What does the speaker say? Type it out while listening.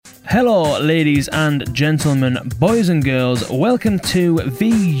Hello, ladies and gentlemen, boys and girls. Welcome to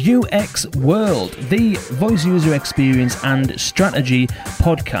VUX World, the Voice User Experience and Strategy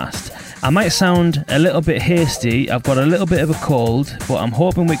podcast. I might sound a little bit hasty. I've got a little bit of a cold, but I'm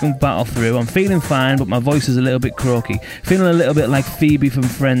hoping we can battle through. I'm feeling fine, but my voice is a little bit croaky. Feeling a little bit like Phoebe from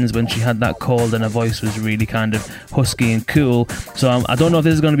Friends when she had that cold and her voice was really kind of husky and cool. So I don't know if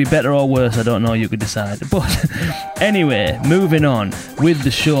this is going to be better or worse. I don't know. You could decide. But anyway, moving on with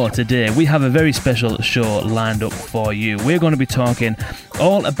the show today. We have a very special show lined up for you. We're going to be talking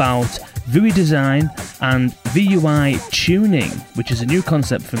all about VUI design and VUI tuning, which is a new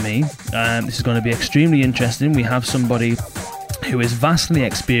concept for me. This is going to be extremely interesting. We have somebody who is vastly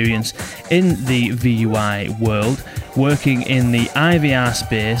experienced in the VUI world, working in the IVR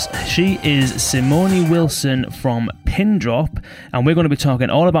space. She is Simone Wilson from Pindrop, and we're going to be talking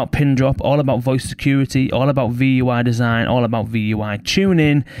all about Pindrop, all about voice security, all about VUI design, all about VUI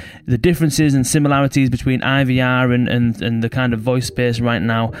tuning, the differences and similarities between IVR and the kind of voice space right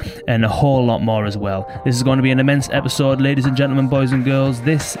now, and a whole lot more as well. This is going to be an immense episode, ladies and gentlemen, boys and girls.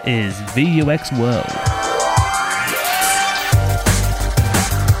 This is VUX World.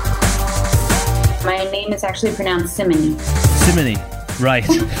 It's actually pronounced Simone. Simone, right.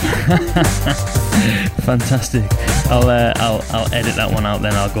 Fantastic. I'll edit that one out,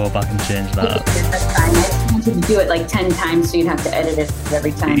 then I'll go back and change that up. That's fine. I just wanted to do it like 10 times so you'd have to edit it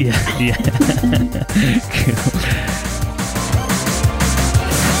every time. Yeah. Cool.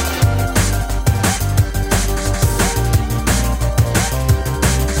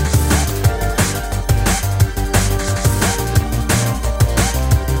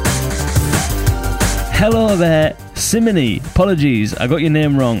 Hello there, Simone. Apologies, I got your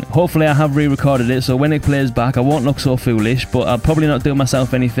name wrong. Hopefully I have re-recorded it, so when it plays back I won't look so foolish, but I'll probably not do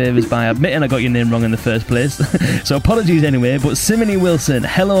myself any favours by admitting I got your name wrong in the first place. So apologies anyway, but Simone Wilson,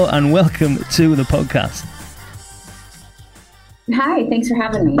 hello and welcome to the podcast. Hi, thanks for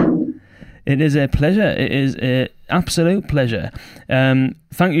having me. It is a pleasure. It is an absolute pleasure.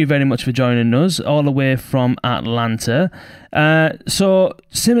 Thank you very much for joining us all the way from Atlanta. So,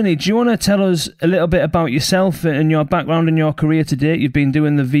 Simone, do you want to tell us a little bit about yourself and your background and your career to date? You've been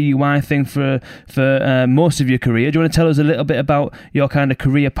doing the VUI thing for most of your career. Do you want to tell us a little bit about your kind of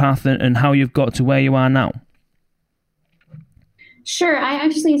career path and how you've got to where you are now? Sure. I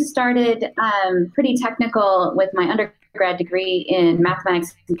actually started pretty technical with my undergrad degree in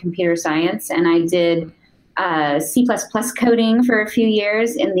mathematics and computer science, and I did C++ coding for a few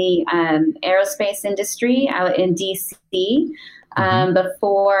years in the aerospace industry out in DC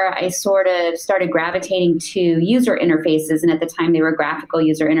before I sort of started gravitating to user interfaces. And at the time, they were graphical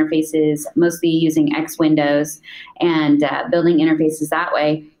user interfaces, mostly using X Windows and building interfaces that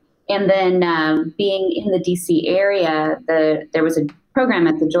way. And then being in the DC area, there was a program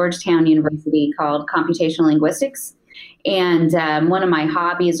at the Georgetown University called Computational Linguistics. And one of my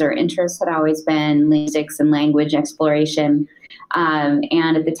hobbies or interests had always been linguistics and language exploration.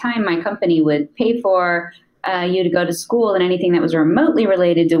 And at the time, my company would pay for you to go to school and anything that was remotely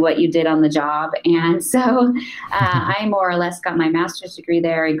related to what you did on the job. And so I more or less got my master's degree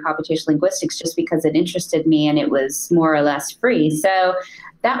there in computational linguistics just because it interested me and it was more or less free. So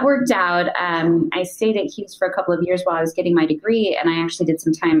that worked out. I stayed at Hughes for a couple of years while I was getting my degree, and I actually did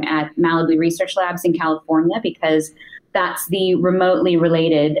some time at Malibu Research Labs in California because that's the remotely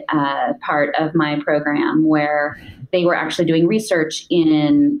related part of my program where they were actually doing research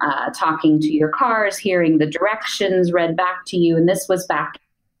in talking to your cars, hearing the directions read back to you. And this was back,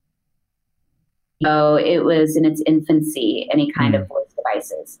 so it was in its infancy, any kind of voice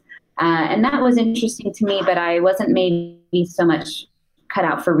devices. And that was interesting to me, but I wasn't maybe so much cut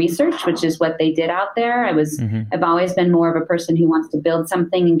out for research, which is what they did out there. I've always been more of a person who wants to build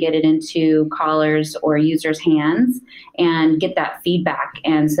something and get it into callers or users' hands and get that feedback,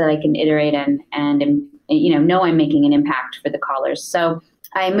 and so I can iterate and know I'm making an impact for the callers. So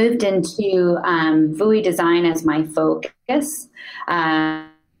I moved into VUI design as my focus,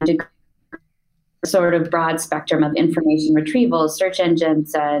 to sort of broad spectrum of information retrieval, search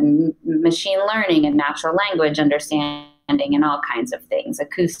engines, and machine learning and natural language understanding and all kinds of things,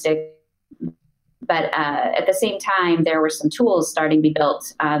 acoustic. But at the same time, there were some tools starting to be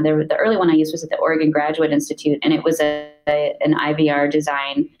built. The early one I used was at the Oregon Graduate Institute, and it was an IVR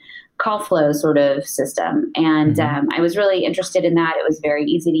design call flow sort of system. And I was really interested in that. It was very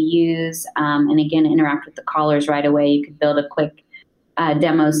easy to use. And again, interact with the callers right away. You could build a quick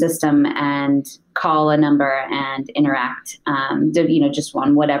demo system and call a number and interact, just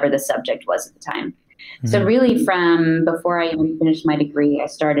on whatever the subject was at the time. So really from before I even finished my degree, I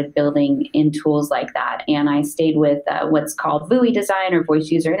started building in tools like that. And I stayed with what's called VUI design or voice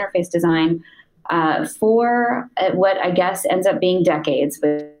user interface design for what I guess ends up being decades.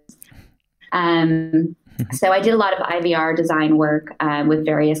 So I did a lot of IVR design work with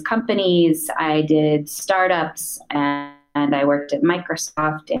various companies. I did startups and I worked at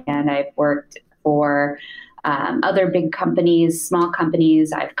Microsoft, and I've worked for other big companies, small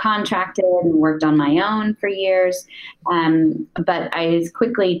companies. I've contracted and worked on my own for years. But I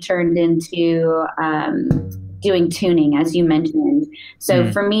quickly turned into doing tuning, as you mentioned.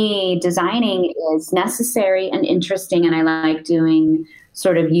 So for me, designing is necessary and interesting, and I like doing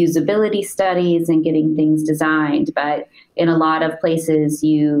sort of usability studies and getting things designed. But in a lot of places,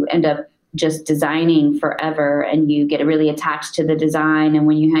 you end up just designing forever and you get really attached to the design. And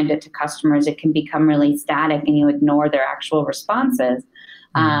when you hand it to customers, it can become really static and you ignore their actual responses.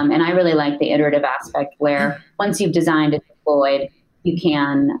 And I really like the iterative aspect where once you've designed and deployed, you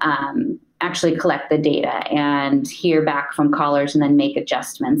can actually collect the data and hear back from callers and then make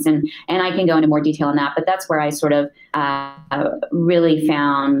adjustments. And I can go into more detail on that, but that's where I sort of really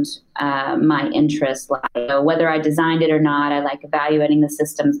found my interest. Like, whether I designed it or not, I like evaluating the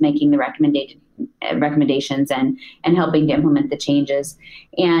systems, making the recommendations and helping to implement the changes.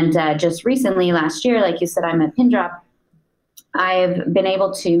 And just recently, last year, like you said, I'm at Pindrop. I've been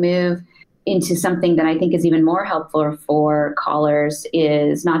able to move into something that I think is even more helpful for callers,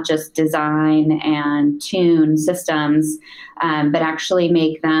 is not just design and tune systems, but actually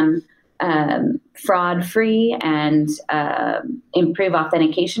make them fraud-free and improve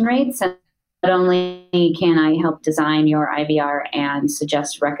authentication rates. And not only can I help design your IVR and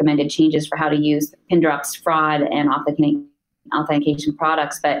suggest recommended changes for how to use Pindrop's fraud and authentication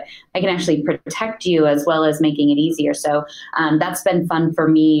products, but I can actually protect you as well as making it easier. So that's been fun for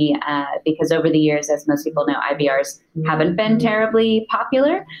me because over the years, as most people know, IVRs haven't been terribly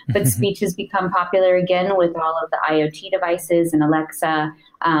popular, but speech has become popular again with all of the IoT devices and Alexa.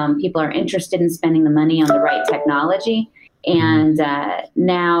 People are interested in spending the money on the right technology. And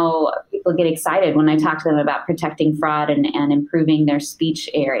now people get excited when I talk to them about protecting fraud and improving their speech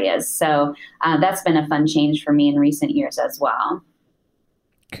areas. So that's been a fun change for me in recent years as well.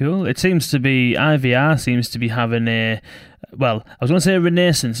 Cool. It seems to be, IVR seems to be having a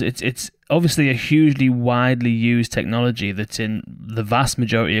renaissance. It's obviously a hugely widely used technology that's in the vast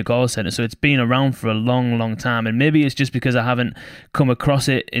majority of call centers. So it's been around for a long, long time. And maybe it's just because I haven't come across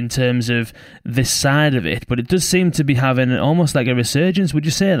it in terms of this side of it, but it does seem to be having almost like a resurgence. Would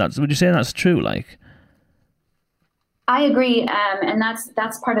you say that's true? Like, I agree, and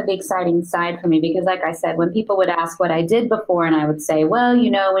that's part of the exciting side for me, because like I said, when people would ask what I did before, and I would say, well,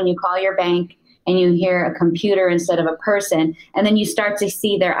 when you call your bank and you hear a computer instead of a person, and then you start to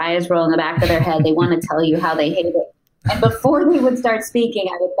see their eyes roll in the back of their head, they want to tell you how they hate it. And before they would start speaking,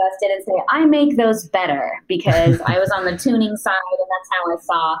 I would bust in and say, I make those better, because I was on the tuning side, and that's how I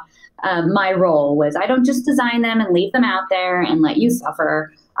saw my role was. I don't just design them and leave them out there and let you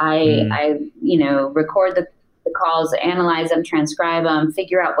suffer. I record the calls, analyze them, transcribe them,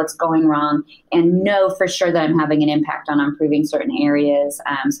 figure out what's going wrong, and know for sure that I'm having an impact on improving certain areas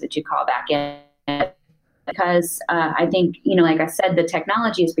so that you call back in. Because I think, like I said, the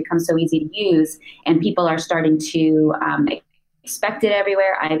technology has become so easy to use, and people are starting to expect it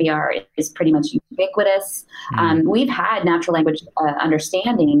everywhere. IVR is pretty much ubiquitous. We've had natural language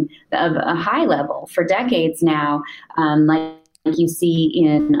understanding of a high level for decades now, like you see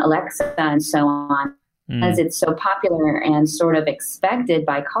in Alexa and so on. As it's so popular and sort of expected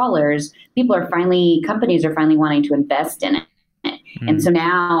by callers, companies are finally wanting to invest in it. And so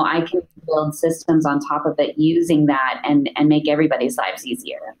now I can build systems on top of it using that and make everybody's lives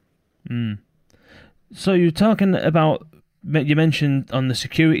easier. So you're talking about, you mentioned on the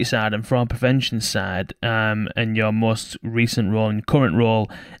security side and fraud prevention side, and your most recent role and current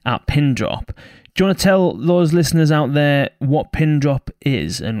role at Pindrop. Do you want to tell those listeners out there what Pindrop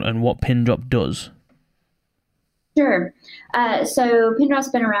is and what Pindrop does? Sure. So Pindrop's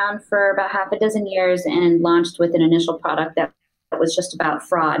been around for about half a dozen years and launched with an initial product that was just about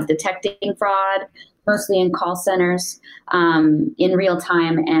fraud, detecting fraud, mostly in call centers, in real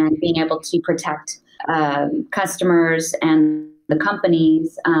time, and being able to protect customers and the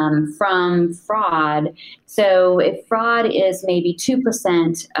companies from fraud. So if fraud is maybe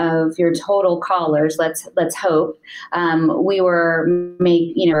 2% of your total callers, let's hope, we were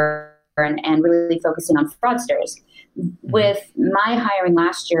and really focusing on fraudsters. With my hiring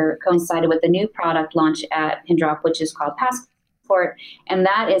last year coincided with the new product launch at Pindrop, which is called Passport, and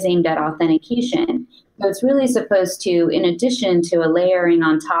that is aimed at authentication. So it's really supposed to, in addition to a layering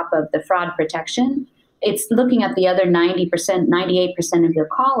on top of the fraud protection, it's looking at the other 90%, 98% of your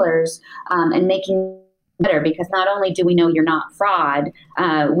callers and making better, because not only do we know you're not fraud,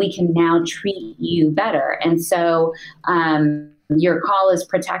 we can now treat you better. And so your call is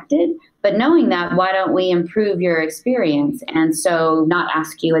protected, but knowing that, why don't we improve your experience? And so not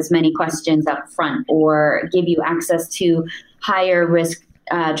ask you as many questions up front, or give you access to higher risk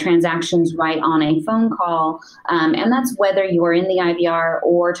transactions right on a phone call. And that's whether you're in the IVR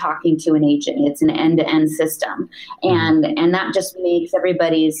or talking to an agent. It's an end-to-end system. And that just makes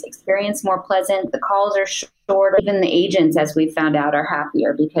everybody's experience more pleasant. The calls are shorter. Even the agents, as we've found out, are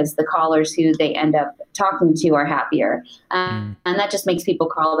happier because the callers who they end up talking to are happier. And that just makes people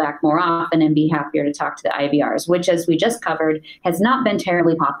call back more often and be happier to talk to the IVRs, which, as we just covered, has not been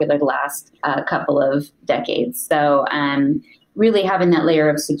terribly popular the last couple of decades. So really having that layer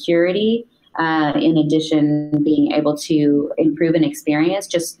of security, in addition being able to improve an experience,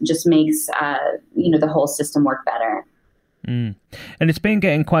 just makes the whole system work better. And it's been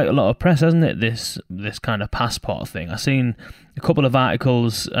getting quite a lot of press, hasn't it, this kind of passport thing? I've seen a couple of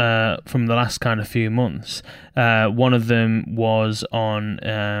articles from the last kind of few months. One of them was on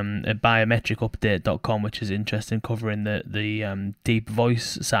biometricupdate.com, which is interesting, covering the deep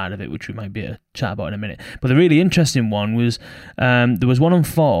voice side of it, which we might be able to chat about in a minute. But the really interesting one was there was one on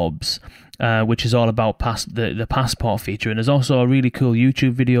Forbes, which is all about the passport feature, and there's also a really cool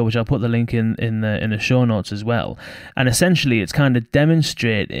YouTube video, which I'll put the link in the show notes as well. And essentially, it's kind of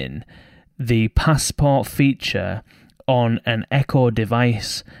demonstrating the passport feature on an Echo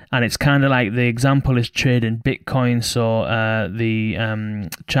device, and it's kind of like the example is trading Bitcoin. So the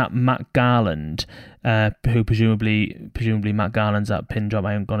chap Matt Garland, who presumably Matt Garland's at Pindrop.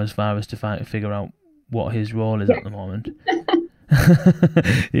 I haven't gone as far as to figure out what his role is at the moment.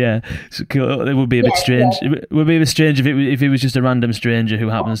 Yeah, so cool. It would be a bit strange. Yeah. It would be a bit strange if it was just a random stranger who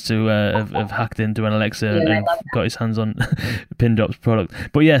happens to have hacked into an Alexa and got his hands on Pindrop's product.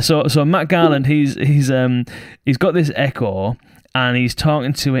 But yeah, so Matt Garland, he's got this Echo, and he's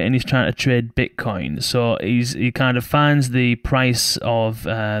talking to it, and he's trying to trade Bitcoin. So he kind of finds the price of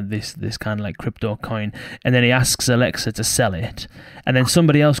this kind of like crypto coin, and then he asks Alexa to sell it, and then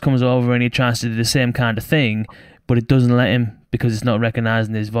somebody else comes over and he tries to do the same kind of thing, but it doesn't let him because it's not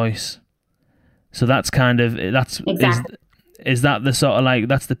recognizing his voice. So that's exactly. Is that the sort of like,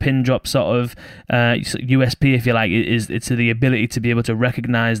 that's the Pindrop sort of USP, if you like? It's the ability to be able to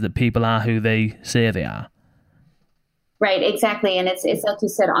recognize that people are who they say they are. Right, exactly. And it's like you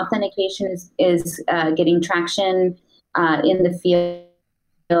said, authentication is getting traction in the field,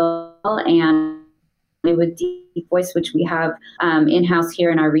 and with Deep Voice, which we have in-house here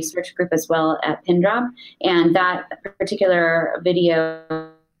in our research group as well at Pindrop. And that particular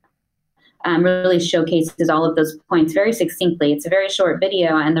video really showcases all of those points very succinctly. It's a very short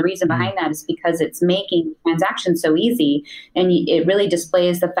video, and the reason behind that is because it's making transactions so easy, and it really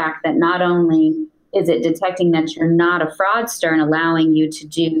displays the fact that not only is it detecting that you're not a fraudster and allowing you to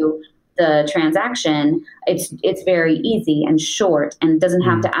do the transaction, it's very easy and short, and doesn't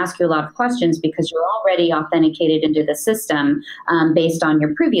have to ask you a lot of questions because you're already authenticated into the system based on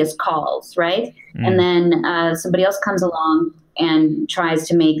your previous calls, right? And then somebody else comes along and tries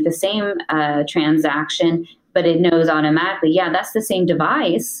to make the same transaction, but it knows automatically, yeah, that's the same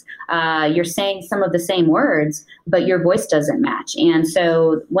device. You're saying some of the same words, but your voice doesn't match. And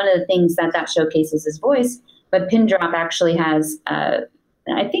so one of the things that showcases is voice, but Pindrop actually has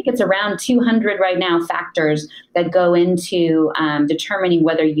I think it's around 200 right now factors that go into determining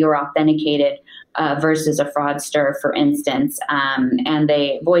whether you're authenticated versus a fraudster, for instance. And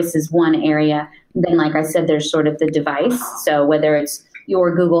voice is one area. Then, like I said, there's sort of the device. So whether it's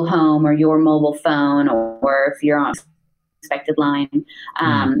your Google Home or your mobile phone, or if you're on expected line,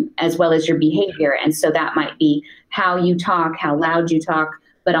 as well as your behavior. And so that might be how you talk, how loud you talk,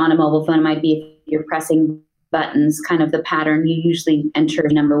 but on a mobile phone, it might be if you're pressing buttons, kind of the pattern you usually enter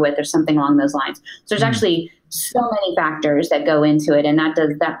a number with, or something along those lines. So there's actually so many factors that go into it, and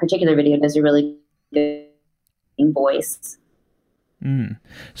that particular video does a really good voice.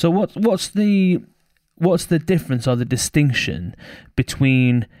 So what's the difference or the distinction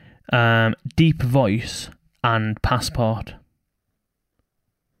between deep voice and passport?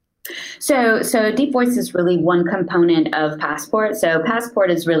 So Deep Voice is really one component of Passport. So Passport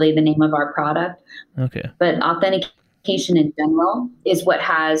is really the name of our product. Okay. But authentication in general is what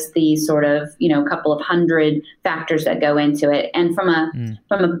has the sort of, couple of hundred factors that go into it. And from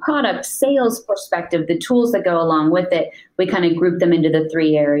a product sales perspective, the tools that go along with it, we kind of group them into the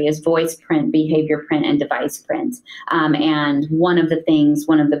three areas: voice print, behavior print, and device print. And one of the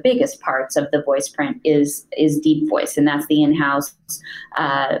biggest parts of the voice print is deep voice. And that's the in-house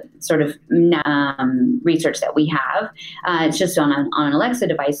sort of research that we have. It's just on an Alexa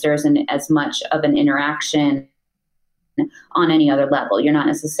device, there isn't as much of an interaction on any other level. You're not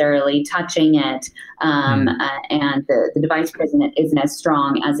necessarily touching it, and the device present isn't as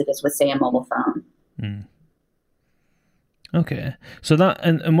strong as it is with, say, a mobile phone. Okay, so that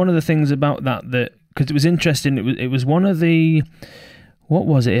and one of the things about that because it was interesting, it was one of the, what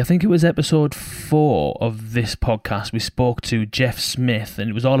was it? I think it was episode 4 of this podcast. We spoke to Jeff Smith, and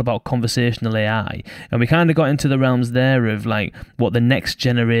it was all about conversational AI. And we kind of got into the realms there of like what the next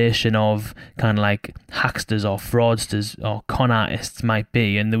generation of kind of like hacksters or fraudsters or con artists might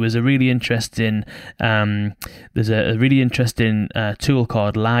be. And there was a really interesting, there's a really interesting tool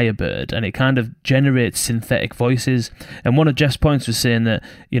called Lyrebird, and it kind of generates synthetic voices. And one of Jeff's points was saying that,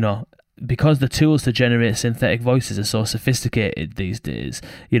 because the tools to generate synthetic voices are so sophisticated these days,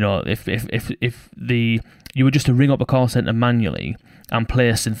 if you were just to ring up a call center manually and play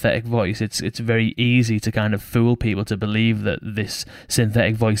a synthetic voice, it's very easy to kind of fool people to believe that this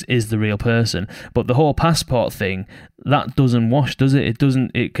synthetic voice is the real person. But the whole passport thing, that doesn't wash, does it?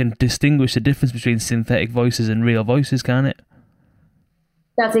 It can distinguish the difference between synthetic voices and real voices, can't it?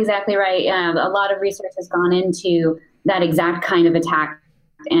 That's exactly right. A lot of research has gone into that exact kind of attack.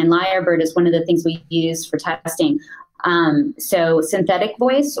 And Lyrebird is one of the things we use for testing. So synthetic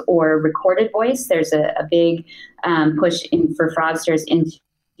voice or recorded voice, there's a big push for fraudsters into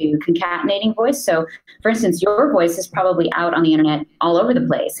concatenating voice. So, for instance, your voice is probably out on the internet all over the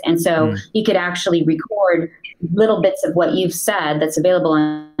place. And so you could actually record little bits of what you've said that's available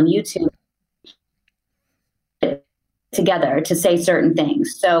on YouTube together to say certain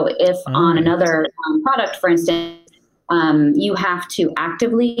things. So if on another product, for instance, you have to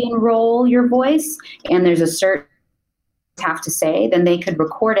actively enroll your voice, and there's a certain have to say, then they could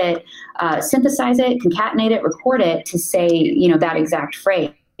record it, synthesize it, concatenate it, record it to say, that exact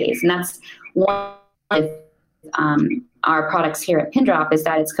phrase. And that's one of our products here at Pindrop, is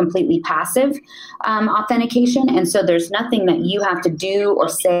that it's completely passive authentication. And so there's nothing that you have to do or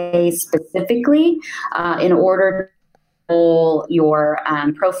say specifically in order to your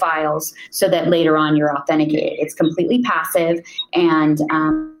profiles so that later on you're authenticated. It's completely passive and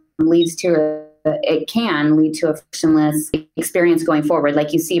it can lead to a frictionless experience going forward.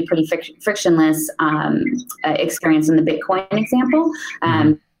 Like you see a pretty frictionless experience in the Bitcoin example.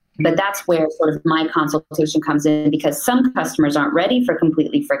 But that's where sort of my consultation comes in, because some customers aren't ready for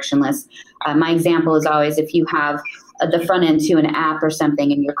completely frictionless. My example is always, if you have the front end to an app or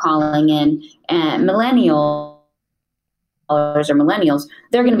something and you're calling in millennials,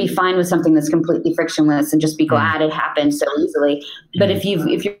 they're going to be fine with something that's completely frictionless and just be glad it happened so easily. But if you're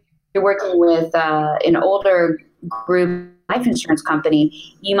working with an older group life insurance company,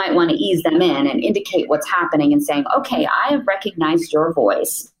 you might want to ease them in and indicate what's happening and saying, okay, I have recognized your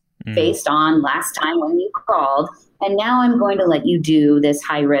voice based on last time when you called, and now I'm going to let you do this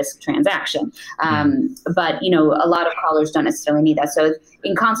high risk transaction. But a lot of callers don't necessarily need that. So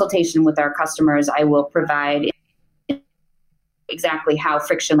in consultation with our customers, I will provide exactly how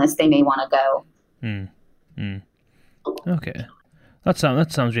frictionless they may want to go. Okay, that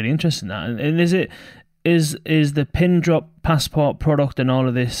sounds really interesting. That, and is the Pindrop Passport product and all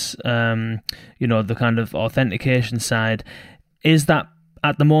of this, the kind of authentication side, is that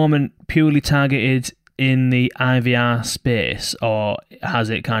at the moment purely targeted in the IVR space, or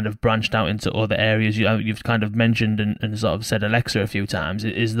has it kind of branched out into other areas? You've kind of mentioned and sort of said Alexa a few times.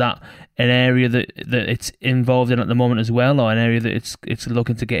 Is that an area that it's involved in at the moment as well, or an area that it's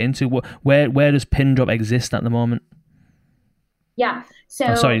looking to get into? Where does Pindrop exist at the moment? Yeah. So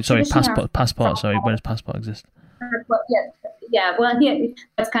Passport. Sorry, where does Passport exist? Yeah. Well,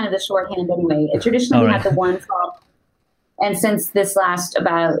 that's kind of the shorthand anyway. Traditionally, we had the one called. And since this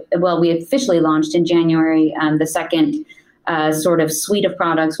we officially launched in January, the second sort of suite of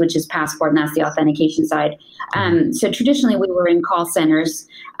products, which is Passport, and that's the authentication side. So traditionally we were in call centers,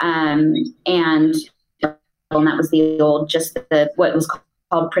 and that was the old, what was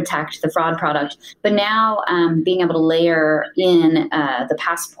called Protect, the fraud product. But now being able to layer in the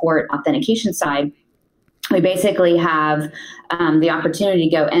Passport authentication side, we basically have the opportunity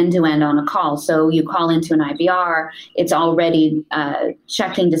to go end-to-end on a call. So you call into an IVR, it's already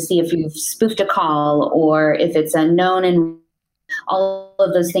checking to see if you've spoofed a call or if it's a known and all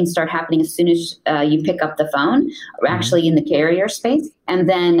of those things start happening as soon as you pick up the phone, or actually in the carrier space. And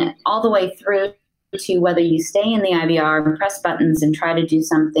then all the way through to whether you stay in the IVR and press buttons and try to do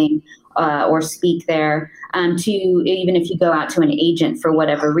something or speak there, to even if you go out to an agent for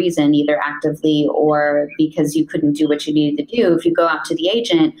whatever reason, either actively or because you couldn't do what you needed to do. If you go out to the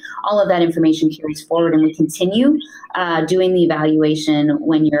agent, all of that information carries forward, and we continue doing the evaluation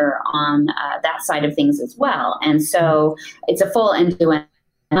when you're on that side of things as well. And so it's a full end-to-end.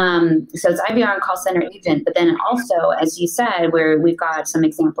 So it's IVR and call center agent, but then also, as you said, where we've got some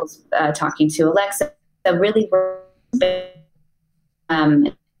examples talking to Alexa, really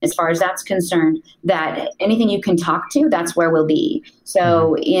as far as that's concerned, that anything you can talk to, that's where we'll be.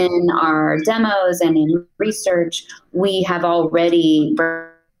 So in our demos and in research, we have already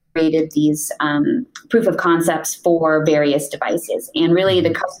created these proof of concepts for various devices. And really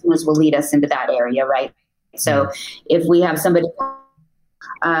the customers will lead us into that area, right? So if we have somebody,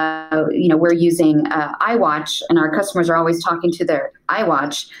 we're using iWatch and our customers are always talking to their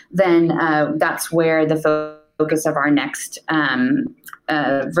iWatch, then that's where the focus of our next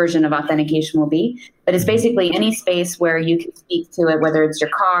version of authentication will be. But it's basically any space where you can speak to it, whether it's your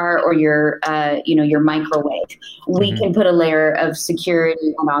car or your microwave. We can put a layer of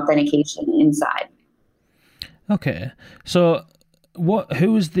security and authentication inside. Okay, so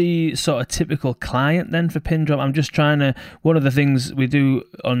who's the sort of typical client then for Pindrop? I'm just trying to, one of the things we do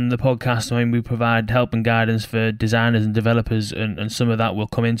on the podcast, I mean, we provide help and guidance for designers and developers, and some of that we'll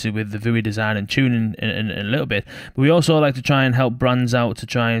come into with the VUI design and tuning in a little bit. But we also like to try and help brands out to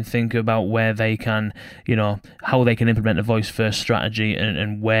try and think about where they can, how they can implement a voice first strategy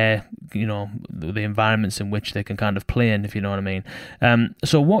and where, the environments in which they can kind of play in, if you know what I mean.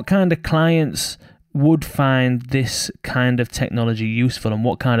 So what kind of clients would find this kind of technology useful, and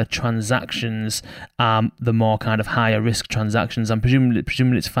what kind of transactions are the more kind of higher risk transactions? I'm presuming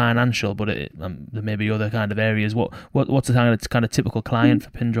it's financial, but there may be other kind of areas. What's the kind of typical client for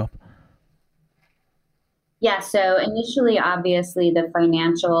Pindrop? Yeah, so initially, obviously, the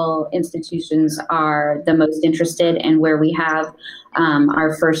financial institutions are the most interested, and where we have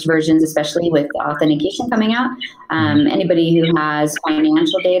our first versions, especially with authentication coming out. Anybody who has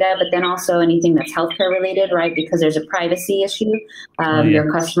financial data, but then also anything that's healthcare related, right? Because there's a privacy issue.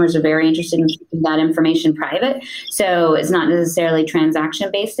 Your customers are very interested in keeping that information private. So it's not necessarily transaction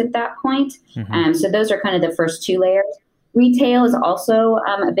based at that point. So those are kind of the first two layers. Retail is also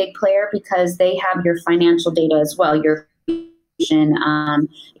a big player because they have your financial data as well. Your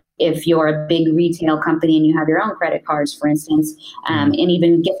if you're a big retail company and you have your own credit cards, for instance, and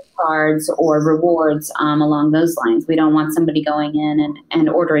even gift cards or rewards along those lines. We don't want somebody going in and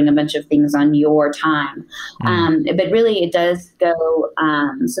ordering a bunch of things on your time. But really it does go,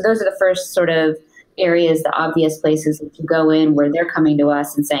 so those are the first sort of areas, the obvious places that you go in where they're coming to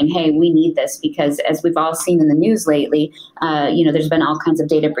us and saying, hey, we need this, because as we've all seen in the news lately, there's been all kinds of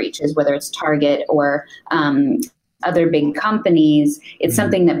data breaches, whether it's Target or other big companies. It's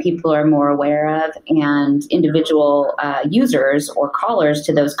something that people are more aware of, and individual users or callers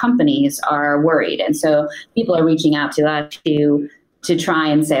to those companies are worried. And so people are reaching out to us to try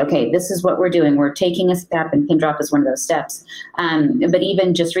and say, okay, this is what we're doing. We're taking a step, and Pindrop is one of those steps. But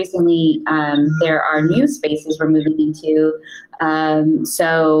even just recently, there are new spaces we're moving into.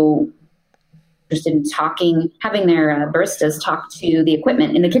 So interested in having their baristas talk to the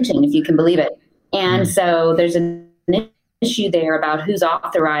equipment in the kitchen, if you can believe it. And so there's an issue there about who's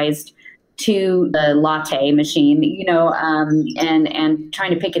authorized to the latte machine, and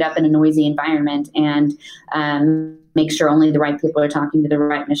trying to pick it up in a noisy environment and make sure only the right people are talking to the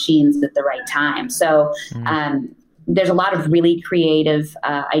right machines at the right time. So there's a lot of really creative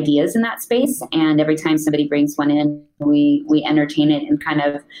ideas in that space. And every time somebody brings one in, we entertain it and kind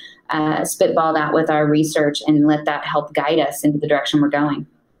of spitball that with our research and let that help guide us into the direction we're going.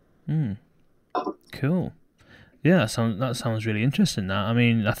 Cool. Yeah, that sounds really interesting. That, I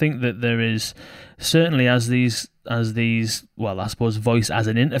mean, I think that there is certainly as these, well, I suppose voice as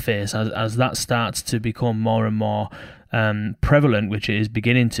an interface, as that starts to become more and more prevalent, which it is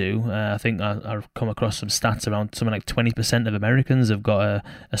beginning to. I think I've come across some stats around something like 20% of Americans have got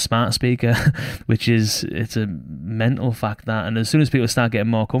a smart speaker, it's a mental fact that. And as soon as people start getting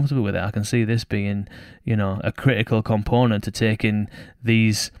more comfortable with it, I can see this being, a critical component to taking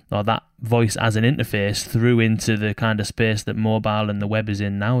these, or that voice as an interface through into the kind of space that mobile and the web is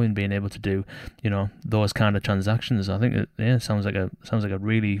in now, in being able to do, those kind of transactions. I think it sounds like a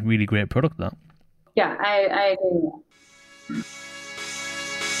really, really great product, that. Yeah, I agree.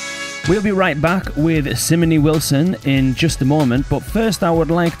 We'll be right back with Simony Wilson in just a moment, but first I would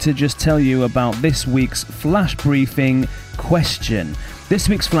like to just tell you about this week's flash briefing question. This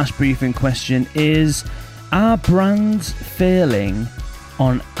week's flash briefing question is, are brands failing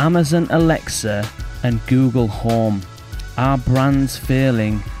on Amazon Alexa and Google Home? Are brands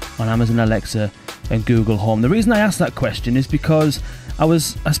failing on Amazon Alexa and Google Home? The reason I asked that question is because I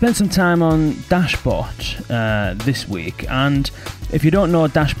spent some time on Dashbot this week, and if you don't know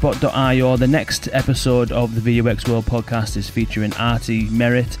Dashbot.io, the next episode of the VUX World podcast is featuring Artie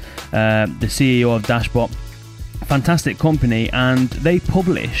Merritt, the CEO of Dashbot. Fantastic company, and they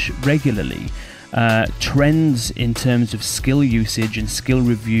publish regularly trends in terms of skill usage and skill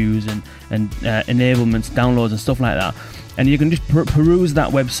reviews and enablements, downloads and stuff like that. And you can just peruse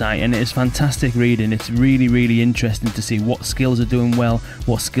that website, and it is fantastic reading. It's really, really interesting to see what skills are doing well,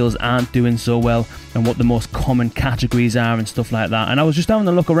 what skills aren't doing so well, and what the most common categories are and stuff like that. And I was just having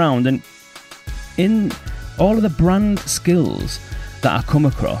a look around, and in all of the brand skills that I come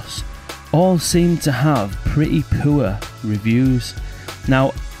across, all seem to have pretty poor reviews.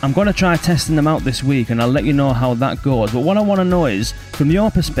 Now, I'm going to try testing them out this week, and I'll let you know how that goes. But what I want to know is, from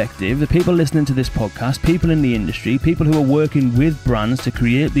your perspective, the people listening to this podcast, people in the industry, people who are working with brands to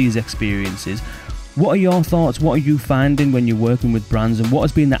create these experiences, what are your thoughts? What are you finding when you're working with brands, and what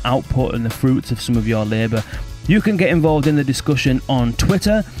has been the output and the fruits of some of your labour? You can get involved in the discussion on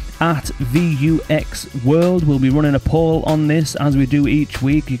Twitter at VUX World. We'll be running a poll on this as we do each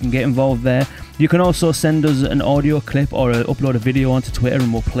week. You can get involved there. You can also send us an audio clip or upload a video onto Twitter,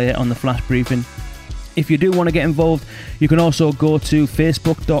 and we'll play it on the flash briefing. If you do want to get involved, you can also go to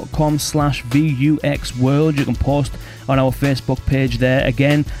facebook.com/VUX World. You can post on our Facebook page there.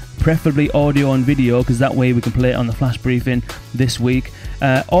 Again, preferably audio and video, because that way we can play it on the flash briefing this week.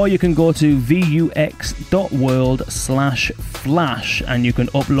 Or you can go to vux.world/flash, and you can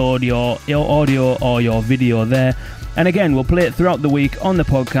upload your audio or your video there. And again, we'll play it throughout the week on the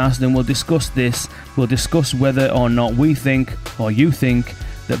podcast, and we'll discuss this. We'll discuss whether or not we think, or you think,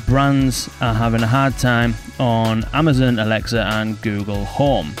 that brands are having a hard time on Amazon Alexa and Google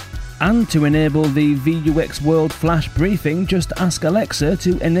Home. And to enable the VUX World Flash Briefing, just ask Alexa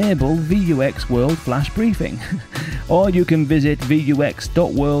to enable VUX World Flash Briefing. Or you can visit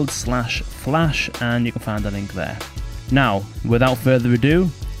vux.world/flash, and you can find a link there. Now, without further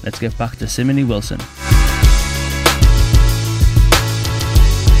ado, let's get back to Simony Wilson.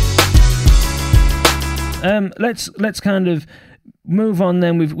 Let's kind of move on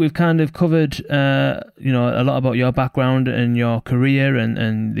then. We've kind of covered a lot about your background and your career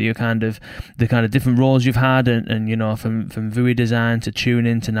and the kind of different roles you've had, and from VUI design to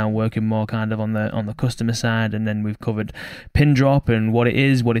tuning to now working more kind of on the customer side. And then we've covered Pindrop and what it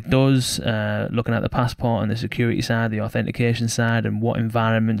is, what it does, looking at the passport and the security side, the authentication side, and what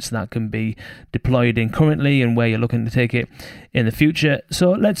environments that can be deployed in currently and where you're looking to take it in the future.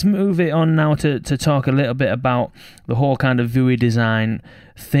 So let's move it on now to talk a little bit about the whole kind of VUI design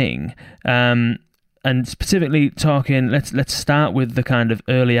thing, and specifically talking. Let's start with the kind of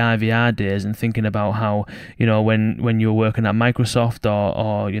early IVR days and thinking about how when you were working at Microsoft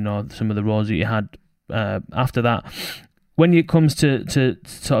or some of the roles that you had after that. When it comes to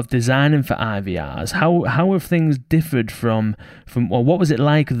sort of designing for IVRs, how have things differed from or what was it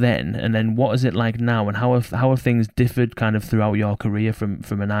like then, and then what is it like now, and how have things differed kind of throughout your career from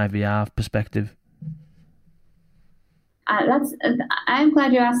an IVR perspective? I'm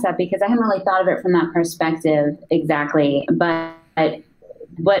glad you asked that, because I hadn't really thought of it from that perspective exactly. But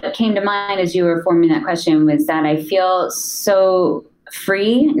what came to mind as you were forming that question was that I feel so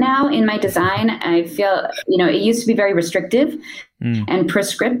free now in my design. I feel, it used to be very restrictive and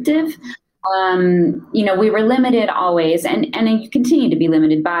prescriptive. We were limited always, and you continue to be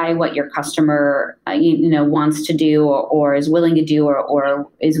limited by what your customer, wants to do or is willing to do or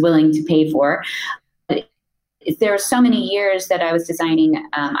is willing to pay for. There are so many years that I was designing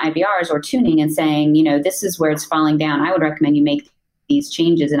IVRs or tuning and saying, this is where it's falling down. I would recommend you make these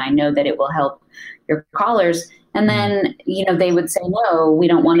changes, and I know that it will help your callers. And then, they would say, no, we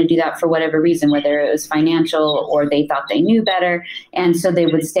don't want to do that for whatever reason, whether it was financial or they thought they knew better. And so they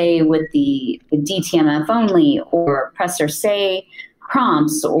would stay with the DTMF only, or press or say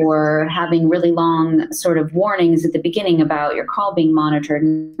prompts, or having really long sort of warnings at the beginning about your call being monitored,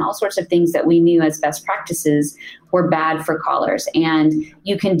 and all sorts of things that we knew as best practices were bad for callers. And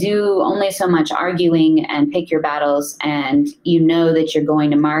you can do only so much arguing and pick your battles, and that you're going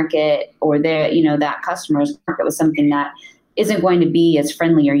to market, or that customer's market with something that isn't going to be as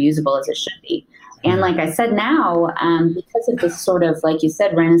friendly or usable as it should be. And like I said, now, because of this sort of, like you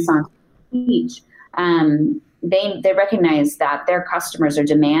said, Renaissance speech, they recognize that their customers are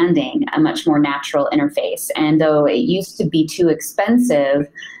demanding a much more natural interface. And though it used to be too expensive,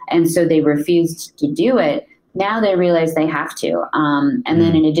 and so they refused to do it, Now they realize they have to. And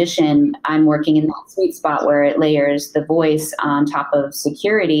then in addition, I'm working in that sweet spot where it layers the voice on top of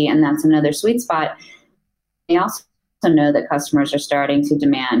security, and that's another sweet spot. They also know that customers are starting to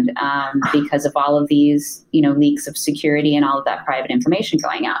demand because of all of these, leaks of security and all of that private information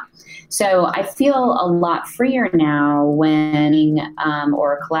going out. So I feel a lot freer now when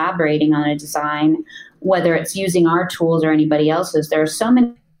or collaborating on a design, whether it's using our tools or anybody else's. There are so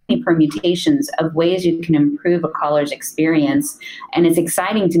many permutations of ways you can improve a caller's experience, and it's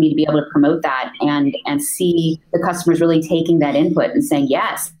exciting to me to be able to promote that and see the customers really taking that input and saying,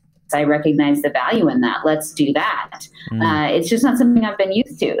 yes, I recognize the value in that. Let's do that. It's just not something I've been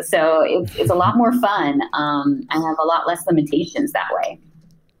used to, so it's a lot more fun. I have a lot less limitations that way.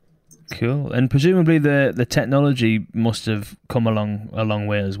 Cool. And presumably the technology must have come along a long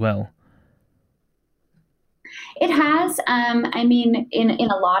way as well. It has, in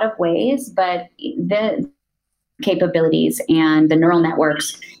a lot of ways, but the capabilities and the neural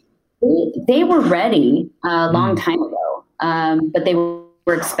networks, they were ready a long time ago, but they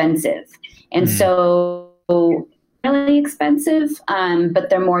were expensive. And so really expensive, but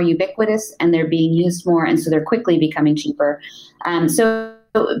they're more ubiquitous and they're being used more. And so they're quickly becoming cheaper. So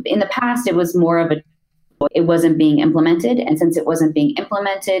in the past, it was more of it wasn't being implemented. And since it wasn't being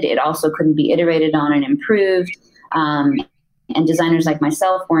implemented, it also couldn't be iterated on and improved. And designers like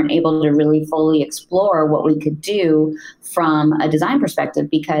myself weren't able to really fully explore what we could do from a design perspective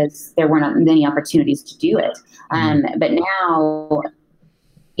because there weren't many opportunities to do it. But now,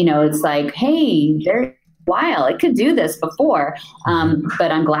 it's like, hey, there's a while. It could do this before.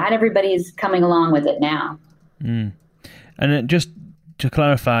 But I'm glad everybody's coming along with it now. And just to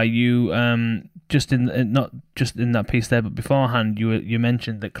clarify, you not just in that piece there, but beforehand, you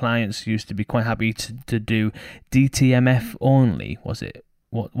mentioned that clients used to be quite happy to do DTMF only. Was it?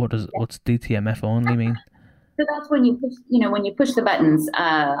 What's DTMF only mean? So that's when you push the buttons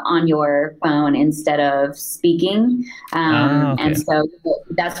on your phone instead of speaking. Okay. And so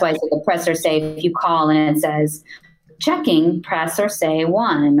that's why I say the press or say. If you call and it says checking, press or say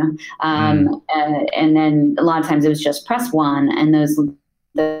 1, and then a lot of times it was just press 1, and those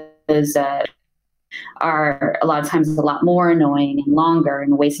are a lot of times a lot more annoying and longer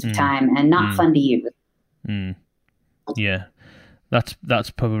and a waste of time and not fun to use. Yeah,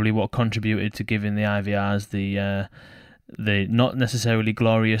 that's probably what contributed to giving the IVRs the not necessarily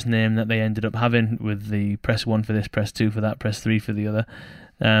glorious name that they ended up having, with the press 1 for this, press 2 for that, press 3 for the other,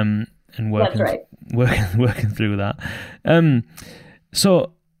 and working through that.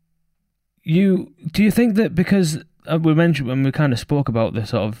 So do you think that because we mentioned when we kind of spoke about the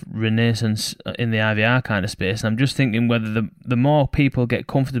sort of renaissance in the IVR kind of space, and I'm just thinking whether the more people get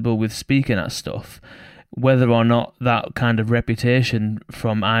comfortable with speaking at stuff, whether or not that kind of reputation of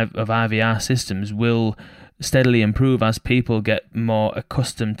IVR systems will steadily improve as people get more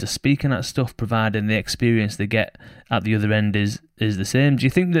accustomed to speaking at stuff, providing the experience they get at the other end is the same. Do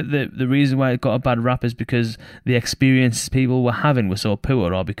you think that the reason why it got a bad rap is because the experiences people were having were so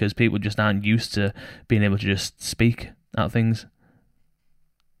poor, or because people just aren't used to being able to just speak at things?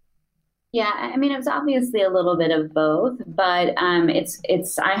 Yeah, it was obviously a little bit of both, but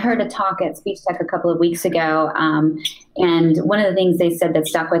it's. I heard a talk at SpeechTech a couple of weeks ago, and one of the things they said that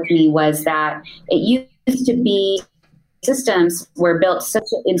stuck with me was that it used to be systems were built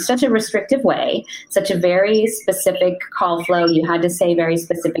in such a restrictive way, such a very specific call flow. You had to say very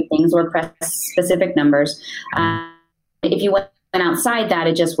specific things or press specific numbers. If you went outside that,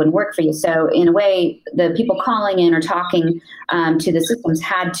 it just wouldn't work for you. So in a way, the people calling in or talking to the systems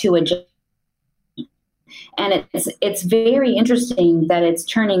had to adjust. And it's very interesting that it's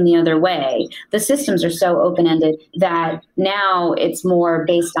turning the other way. The systems are so open-ended that now it's more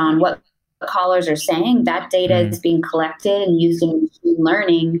based on what callers are saying. That data is being collected and used in machine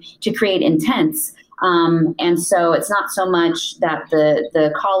learning to create intents. And so it's not so much that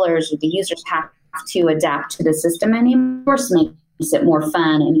the callers or the users have to adapt to the system anymore. So it makes it more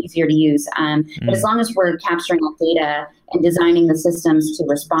fun and easier to use. But as long as we're capturing that data and designing the systems to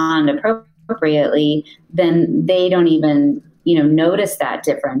respond appropriately, then they don't even notice that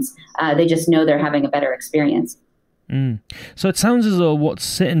difference. They just know they're having a better experience. So it sounds as though what's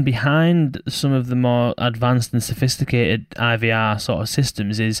sitting behind some of the more advanced and sophisticated IVR sort of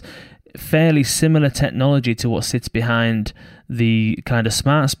systems is fairly similar technology to what sits behind the kind of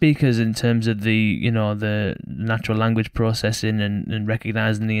smart speakers in terms of the natural language processing and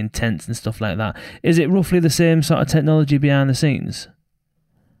recognizing the intents and stuff like that. Is it roughly the same sort of technology behind the scenes?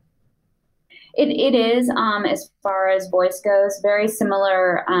 It is, as far as voice goes, very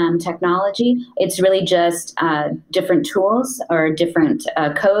similar technology. It's really just different tools or different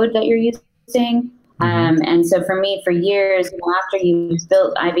code that you're using. And so for me, for years, after you've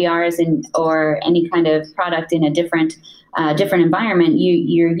built IVRs or any kind of product in a different environment,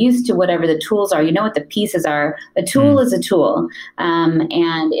 you're used to whatever the tools are. You know what the pieces are. A tool is a tool,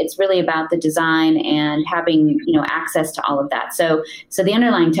 and it's really about the design and having access to all of that. So the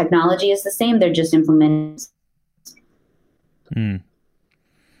underlying technology is the same. They're just implemented.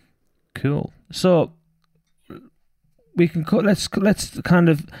 Cool. So we can let's kind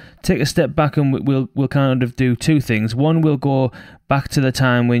of take a step back, and we'll kind of do two things. One, we'll go back to the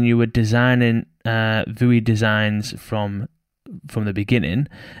time when you were designing VUI designs from the beginning,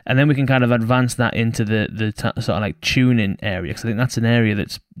 and then we can kind of advance that into the sort of like tuning area, because I think that's an area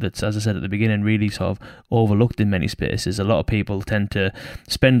that's as I said at the beginning, really sort of overlooked in many spaces. A lot of people tend to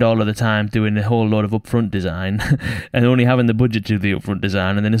spend all of the time doing a whole lot of upfront design and only having the budget to do the upfront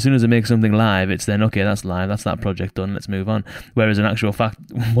design, and then as soon as they make something live, it's then, okay, that's live, that's that project done, let's move on. Whereas in actual fact,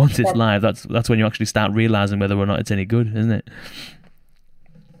 once it's live, that's when you actually start realizing whether or not it's any good, isn't it?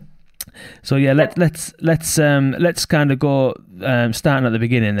 So yeah, let's kind of go starting at the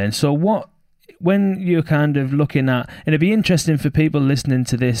beginning then. So when you're kind of looking at, and it'd be interesting for people listening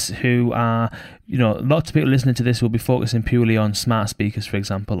to this who are, lots of people listening to this will be focusing purely on smart speakers, for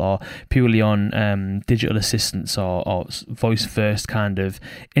example, or purely on digital assistants or voice first kind of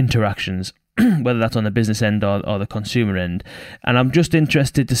interactions. Whether that's on the business end or the consumer end. And I'm just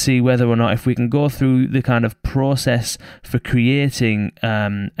interested to see whether or not, if we can go through the kind of process for creating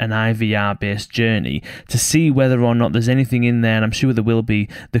an IVR-based journey, to see whether or not there's anything in there, and I'm sure there will be,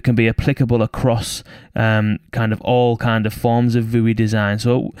 that can be applicable across kind of all kind of forms of VUI design.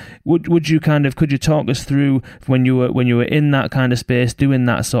 So could you talk us through, when you were in that kind of space, doing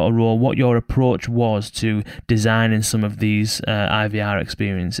that sort of role, what your approach was to designing some of these IVR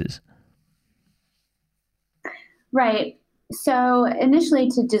experiences? Right. So initially,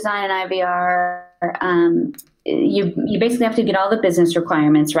 to design an IVR, you basically have to get all the business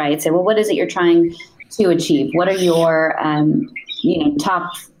requirements right. So, well, what is it you're trying to achieve? What are your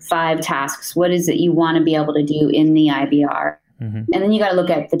top 5 tasks? What is it you want to be able to do in the IVR? And then you got to look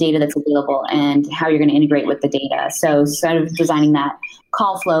at the data that's available and how you're going to integrate with the data. So sort of designing that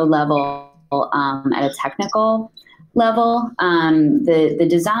call flow level at a technical level, the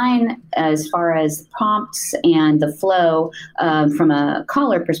design as far as prompts and the flow from a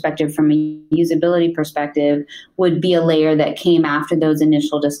caller perspective, from a usability perspective, would be a layer that came after those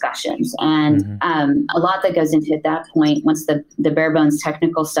initial discussions. And a lot that goes into at that point, once the bare bones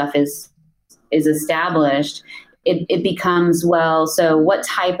technical stuff is established, it becomes, well, so what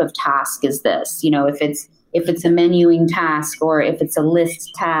type of task is this? If it's a menuing task, or if it's a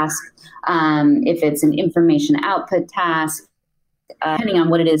list task, if it's an information output task, depending on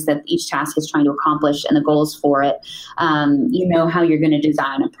what it is that each task is trying to accomplish and the goals for it, how you're going to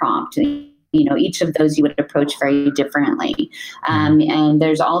design a prompt. Each of those you would approach very differently. And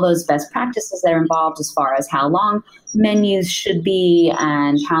there's all those best practices that are involved as far as how long menus should be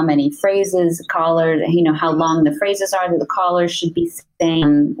and how many phrases callers, how long the phrases are that the callers should be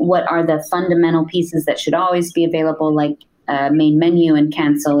saying, what are the fundamental pieces that should always be available, like main menu and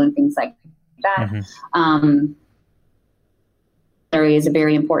cancel and things like that. Area is a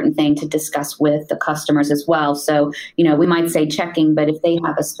very important thing to discuss with the customers as well. So, we might say checking, but if they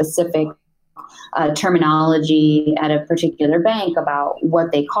have a specific terminology at a particular bank about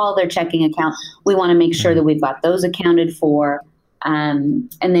what they call their checking account, we want to make sure that we've got those accounted for.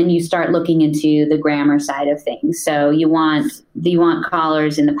 And then you start looking into the grammar side of things. So you want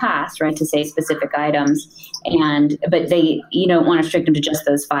callers in the past, right, to say specific items, but you don't want to restrict them to just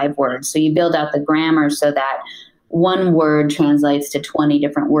those 5 words. So you build out the grammar so that one word translates to 20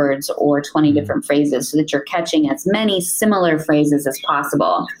 different words or 20 different phrases, so that you're catching as many similar phrases as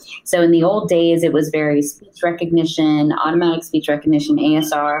possible. So in the old days, it was very speech recognition, automatic speech recognition,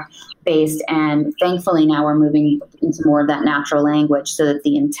 ASR based. And thankfully now we're moving into more of that natural language so that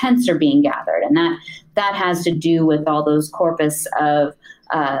the intents are being gathered. And that has to do with all those corpus of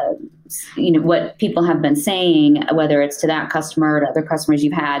what people have been saying, whether it's to that customer or to other customers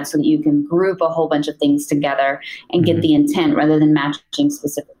you've had, so that you can group a whole bunch of things together and get the intent rather than matching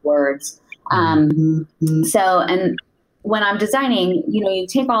specific words. And when I'm designing, you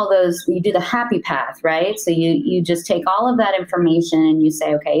take all those, you do the happy path, right? So you just take all of that information and you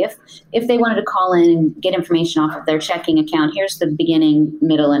say, okay, if they wanted to call in and get information off of their checking account, here's the beginning,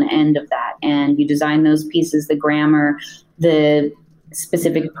 middle, and end of that. And you design those pieces, the grammar, the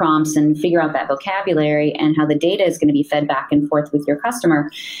specific prompts and figure out that vocabulary and how the data is going to be fed back and forth with your customer.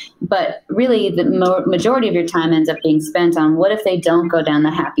 But really, the majority of your time ends up being spent on what if they don't go down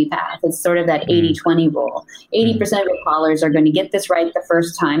the happy path. It's sort of that 80-20 rule. 80% of your callers are going to get this right the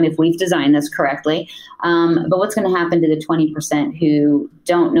first time if we've designed this correctly. But what's going to happen to the 20% who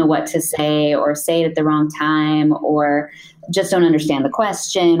don't know what to say or say it at the wrong time or just don't understand the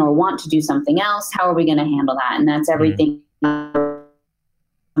question or want to do something else? How are we going to handle that? And that's everything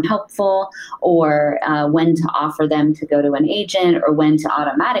helpful, or when to offer them to go to an agent, or when to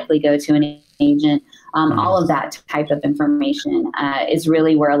automatically go to an agent. All of that type of information is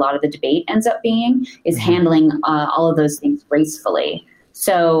really where a lot of the debate ends up being, is handling all of those things gracefully.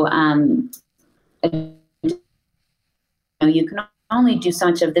 So you can only do so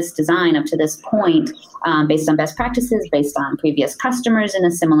much of this design up to this point, based on best practices, based on previous customers in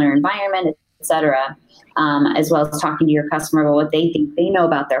a similar environment, et cetera. As well as talking to your customer about what they think they know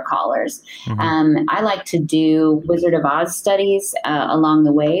about their callers. I like to do Wizard of Oz studies along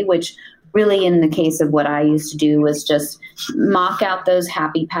the way, which really in the case of what I used to do was just mock out those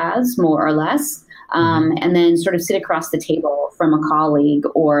happy paths more or less, and then sort of sit across the table from a colleague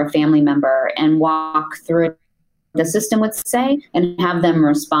or a family member and walk through the system would say and have them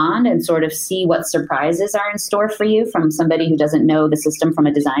respond and sort of see what surprises are in store for you from somebody who doesn't know the system from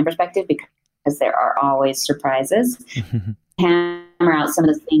a design perspective, because there are always surprises. Hammer out some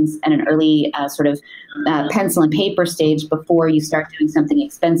of the things at an early sort of pencil and paper stage before you start doing something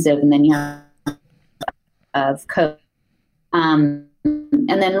expensive, and then you have code. And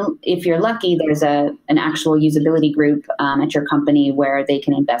then if you're lucky, there's an actual usability group at your company where they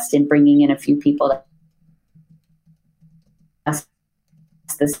can invest in bringing in a few people that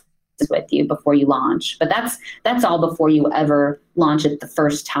this with you before you launch. But that's all before you ever launch it the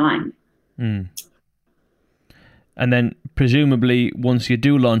first time. And then presumably once you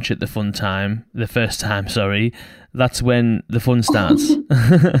do launch it the first time, that's when the fun starts.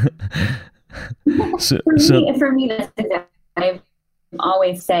 For me, that's exactly, I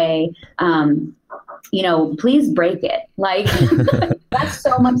always say, please break it. Like that's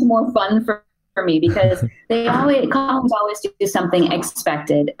so much more fun for me, because columns always do something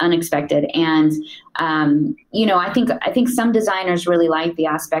unexpected. And, I think some designers really like the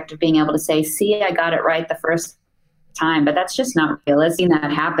aspect of being able to say, see, I got it right the first time, but that's just not real. I've seen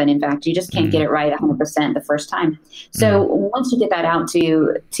that happen. In fact, you just can't get it right 100% the first time. So once you get that out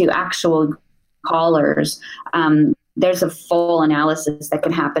to actual callers, there's a full analysis that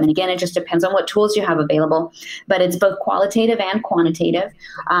can happen. And again, it just depends on what tools you have available, but it's both qualitative and quantitative.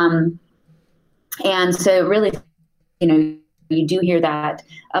 And so really, you do hear that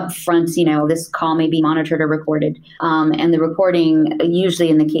up front, this call may be monitored or recorded. And the recording, usually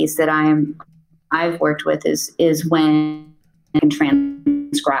in the case that I've worked with, is when you can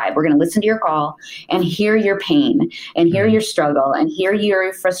transcribe. We're going to listen to your call and hear your pain and hear your struggle and hear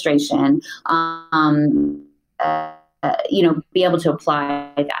your frustration. Be able to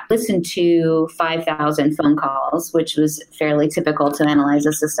apply that. Listen to 5,000 phone calls, which was fairly typical to analyze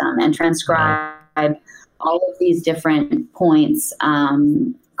a system, and transcribe all of these different points,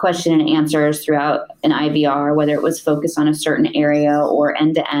 question and answers throughout an IVR, whether it was focused on a certain area or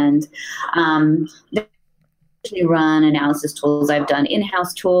end to end. Run analysis tools. I've done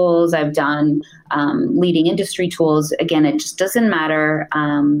in-house tools. I've done leading industry tools. Again, it just doesn't matter.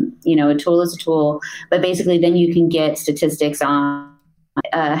 A tool is a tool, but basically then you can get statistics on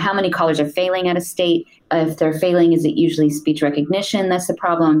how many callers are failing at a state. If they're failing, is it usually speech recognition that's the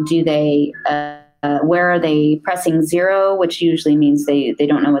problem? Do they, where are they pressing 0, which usually means they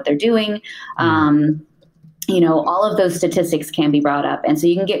don't know what they're doing. All of those statistics can be brought up. And so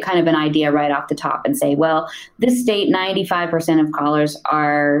you can get kind of an idea right off the top and say, well, this state, 95% of callers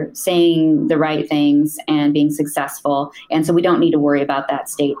are saying the right things and being successful. And so we don't need to worry about that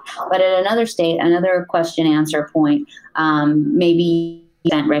state. But at another state, another question answer point, maybe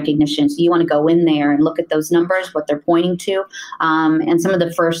event recognition. So you want to go in there and look at those numbers, what they're pointing to. And some of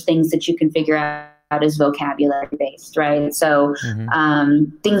the first things that you can figure out is vocabulary based, right? So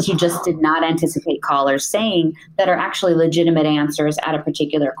things you just did not anticipate callers saying that are actually legitimate answers at a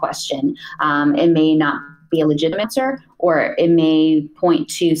particular question. It may not be a legitimate answer, or it may point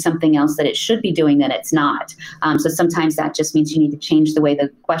to something else that it should be doing that it's not. So sometimes that just means you need to change the way the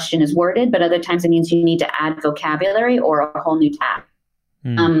question is worded, but other times it means you need to add vocabulary or a whole new tab.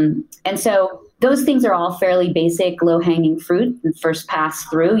 And so those things are all fairly basic, low-hanging fruit. The first pass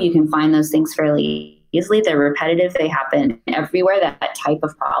through, you can find those things fairly easily. They're repetitive. They happen everywhere, that type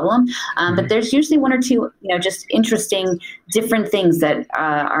of problem. But there's usually one or two, just interesting, different things that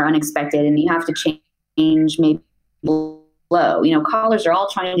are unexpected, and you have to change maybe low. Callers are all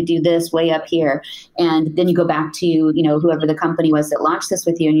trying to do this way up here. And then you go back to, whoever the company was that launched this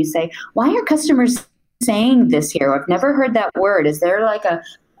with you, and you say, why are customers saying this here? I've never heard that word. Is there like a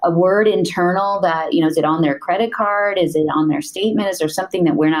word internal that, is it on their credit card? Is it on their statement? Is there something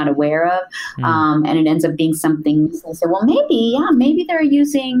that we're not aware of? And it ends up being something. So I said, well, maybe they're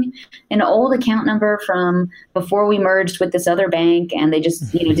using an old account number from before we merged with this other bank, and they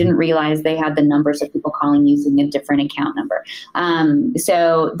just, didn't realize they had the numbers of people calling using a different account number.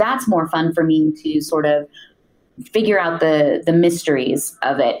 So that's more fun for me to sort of figure out the mysteries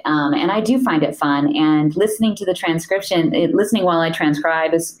of it. And I do find it fun, and listening to the transcription, listening while I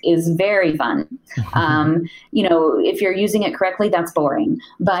transcribe is very fun. If you're using it correctly, that's boring.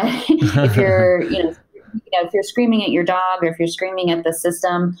 But if you're, if you're screaming at your dog or if you're screaming at the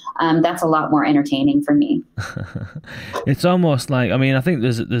system, that's a lot more entertaining for me. It's almost like, I think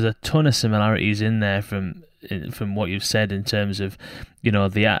there's a ton of similarities in there from what you've said in terms of, the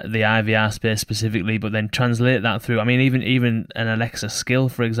IVR space specifically, but then translate that through. Even an Alexa skill,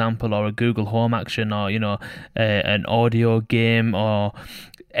 for example, or a Google Home action, or an audio game, or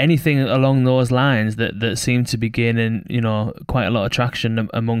anything along those lines that seem to be gaining quite a lot of traction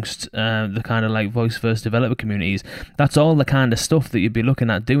amongst the kind of like voice first developer communities. That's all the kind of stuff that you'd be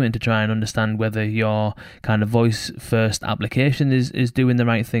looking at doing to try and understand whether your kind of voice first application is doing the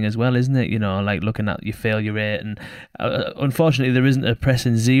right thing as well, isn't it? Like looking at your failure rate, and unfortunately there isn't a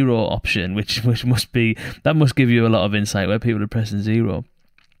pressing 0 option, which must give you a lot of insight where people are pressing 0.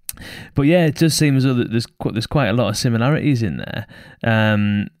 But yeah, it just seems that there's quite a lot of similarities in there,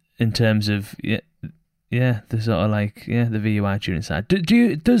 in terms of the sort of like the VUI tuning side.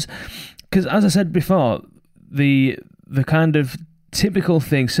 Because as I said before, the kind of typical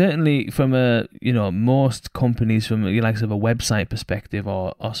thing, certainly from most companies from the likes of a website perspective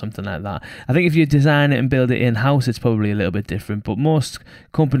or something like that. I think if you design it and build it in-house, it's probably a little bit different. But most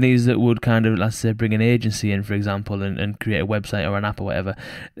companies that would kind of, let's say, bring an agency in, for example, and create a website or an app or whatever,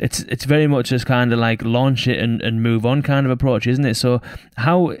 it's very much just kind of like launch it and move on kind of approach, isn't it? So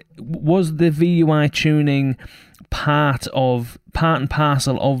how was the VUI tuning part and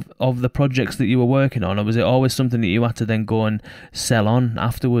parcel of the projects that you were working on, or was it always something that you had to then go and sell on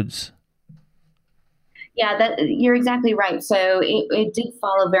afterwards? Yeah, you're exactly right. So it did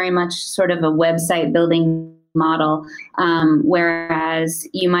follow very much sort of a website building model, whereas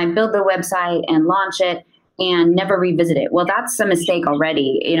you might build the website and launch it and never revisit it. Well, that's a mistake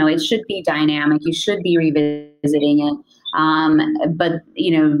already. It should be dynamic. You should be revisiting it. But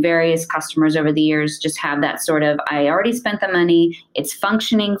various customers over the years just have that sort of, I already spent the money, it's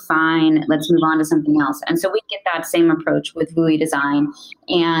functioning fine, let's move on to something else. And so we get that same approach with VUI design,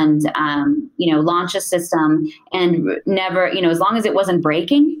 and, launch a system and never, as long as it wasn't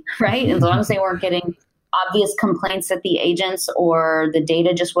breaking, right? As long as they weren't getting obvious complaints that the agents or the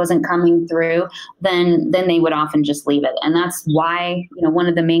data just wasn't coming through, then they would often just leave it. And that's why, one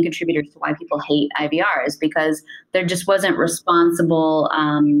of the main contributors to why people hate IVR is because there just wasn't responsible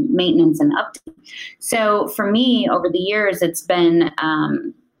maintenance and update. So for me, over the years, it's been,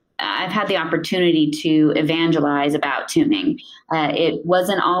 I've had the opportunity to evangelize about tuning. It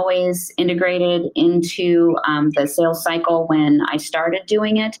wasn't always integrated into the sales cycle when I started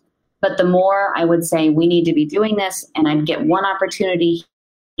doing it. But the more I would say, we need to be doing this, and I'd get one opportunity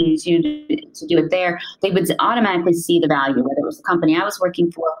to do it there, they would automatically see the value, whether it was the company I was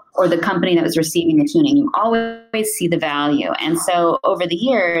working for or the company that was receiving the tuning. You always see the value. And so over the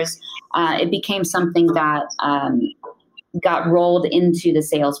years, it became something that got rolled into the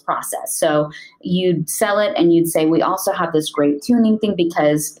sales process. So you'd sell it and you'd say, we also have this great tuning thing,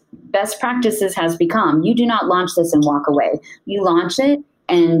 because best practices has become, you do not launch this and walk away. You launch it,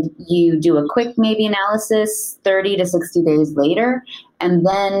 and you do a quick maybe analysis 30 to 60 days later, and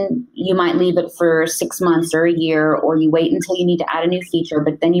then you might leave it for 6 months or a year, or you wait until you need to add a new feature,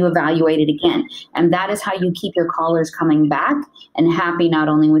 but then you evaluate it again. And that is how you keep your callers coming back and happy, not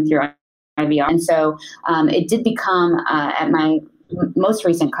only with your IVR. And so it did become, at my most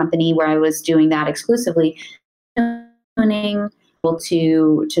recent company where I was doing that exclusively, tuning,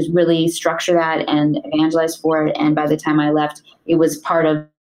 to really structure that and evangelize for it. And by the time I left, it was part of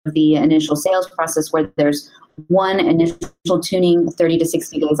the initial sales process, where there's one initial tuning 30 to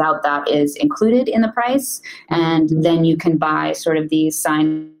 60 days out that is included in the price. And then you can buy sort of these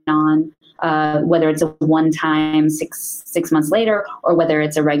sign-on, whether it's a one-time six months later, or whether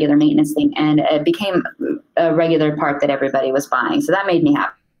it's a regular maintenance thing. And it became a regular part that everybody was buying. So that made me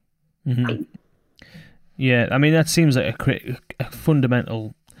happy. Mm-hmm. Yeah, that seems like a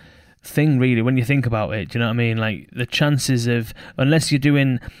fundamental thing, really, when you think about it. Do you know what I mean? Like, the chances of, unless you're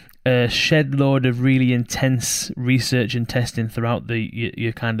doing a shed load of really intense research and testing throughout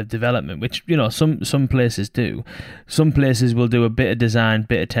your kind of development, which, you know, some places do. Some places will do a bit of design,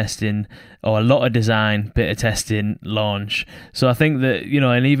 bit of testing, or a lot of design, bit of testing, launch. So I think that, you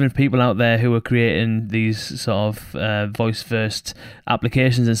know, and even people out there who are creating these sort of voice first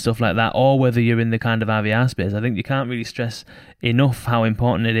applications and stuff like that, or whether you're in the kind of IVR space, I think you can't really stress enough how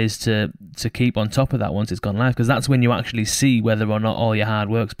important it is to keep on top of that once it's gone live, because that's when you actually see whether or not all your hard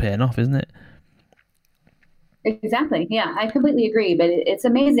work's paying off, isn't it? Exactly. Yeah, I completely agree. But it's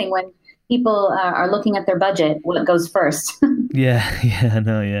amazing when people are looking at their budget, what goes first.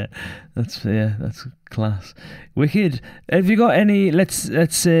 That's class. Wicked. Have you got any, let's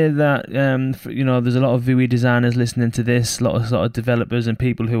say that you know, there's a lot of VUI designers listening to this, a lot of sort of developers and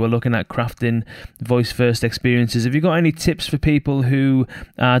people who are looking at crafting voice first experiences. Have you got any tips for people who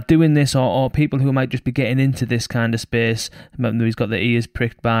are doing this, or people who might just be getting into this kind of space, who's got their ears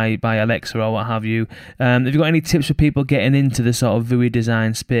pricked by Alexa or what have you? Have you got any tips for people getting into the sort of VUI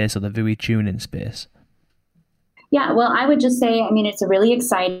design space or the VUI tuning space? Yeah, well, I would just say, I mean, it's a really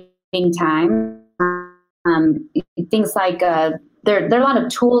exciting time. Things like there are a lot of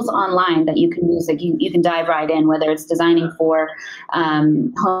tools online that you can use. Like you can dive right in, whether it's designing for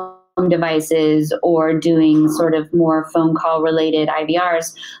home devices or doing sort of more phone call related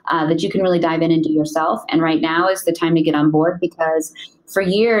IVRs that you can really dive in and do yourself. And right now is the time to get on board, because for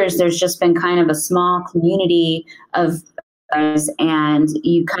years there's just been kind of a small community of, and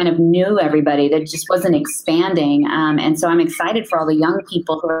you kind of knew everybody. That just wasn't expanding. And so I'm excited for all the young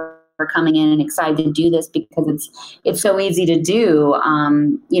people who are coming in and excited to do this, because it's so easy to do,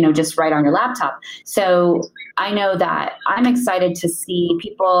 you know, just right on your laptop. So I know that I'm excited to see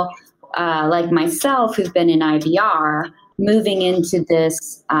people like myself who've been in IVR moving into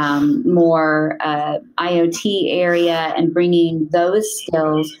this more IoT area and bringing those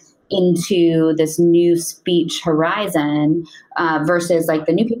skills into this new speech horizon versus like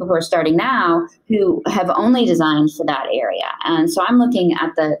the new people who are starting now who have only designed for that area. And so I'm looking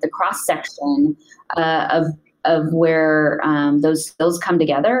at the cross section of where those skills come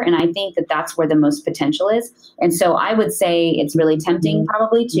together. And I think that that's where the most potential is. And so I would say it's really tempting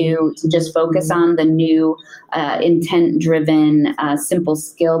probably to just focus on the new intent-driven, simple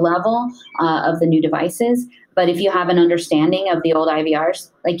skill level of the new devices. But if you have an understanding of the old IVRs,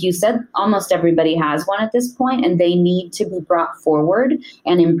 like you said, almost everybody has one at this point, and they need to be brought forward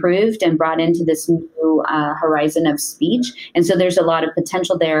and improved and brought into this new horizon of speech. And so there's a lot of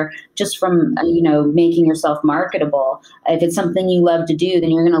potential there just from, you know, making yourself marketable. If it's something you love to do, then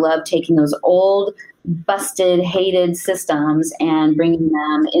you're going to love taking those old, busted, hated systems and bringing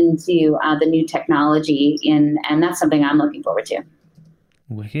them into the new technology. And that's something I'm looking forward to.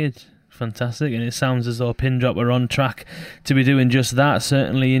 Wicked. Fantastic, and it sounds as though Pindrop are on track to be doing just that,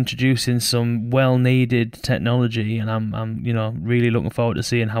 certainly introducing some well-needed technology, and I'm you know, really looking forward to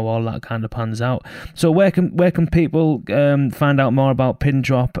seeing how all that kind of pans out. So where can people find out more about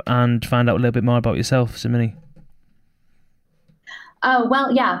Pindrop and find out a little bit more about yourself, Simone?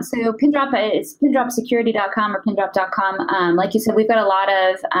 Well, yeah. So Pindrop, it's pindropsecurity.com or pindrop.com. Like you said, we've got a lot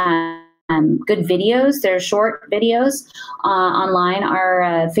of good videos. They're short videos online.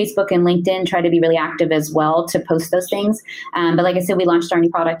 Our Facebook and LinkedIn try to be really active as well to post those things. But like I said, we launched our new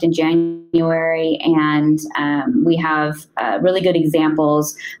product in January, and we have really good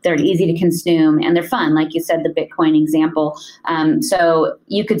examples. They're easy to consume and they're fun. Like you said, the Bitcoin example. So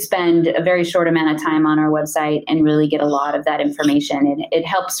you could spend a very short amount of time on our website and really get a lot of that information. And it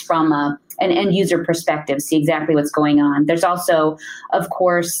helps from an end user perspective, see exactly what's going on. There's also, of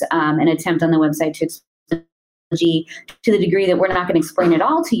course, an attempt on the website to explain to the degree that we're not going to explain it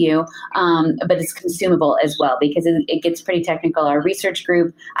all to you, but it's consumable as well, because it gets pretty technical. Our research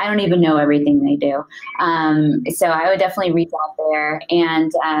group, I don't even know everything they do. So I would definitely reach out there.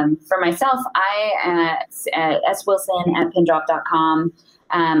 And for myself, I S. Wilson at pindrop.com.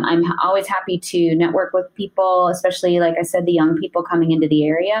 I'm always happy to network with people, especially, like I said, the young people coming into the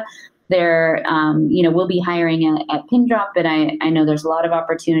area. There, you know, we'll be hiring at Pindrop, but I know there's a lot of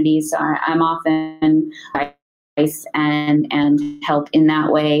opportunities. So I'm often advice and help in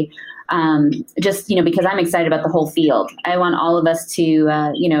that way. Just, you know, because I'm excited about the whole field. I want all of us to,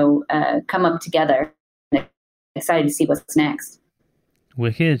 you know, come up together. Excited to see what's next.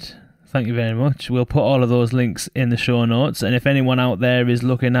 Wicked. Thank you very much. We'll put all of those links in the show notes. And if anyone out there is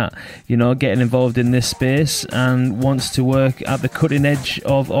looking at, you know, getting involved in this space and wants to work at the cutting edge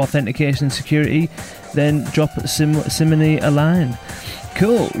of authentication and security, then drop Simone a line.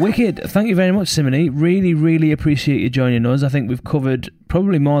 Cool, wicked. Thank you very much, Simony. Really, really appreciate you joining us. I think we've covered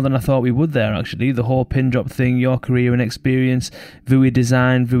probably more than I thought we would there, actually. The whole pin drop thing, your career and experience, VUI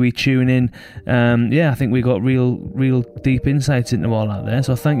design, VUI tuning. I think we got real deep insights into all that there.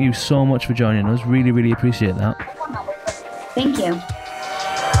 So thank you so much for joining us. Really, really appreciate that. Thank you.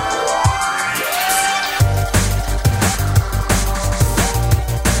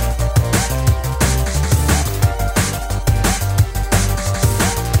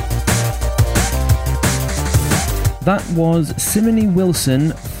 That was Simony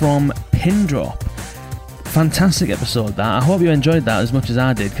Wilson from Pindrop. Fantastic episode that. I hope you enjoyed that as much as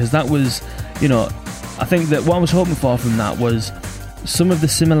I did, because that was, I think that what I was hoping for from that was some of the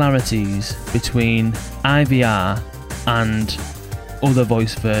similarities between IVR and other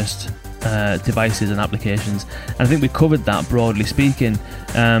voice first devices and applications. And I think we covered that broadly speaking.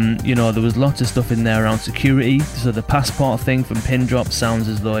 There was lots of stuff in there around security. So the passport thing from Pindrop sounds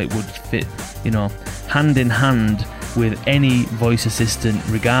as though it would fit, hand in hand with any voice assistant,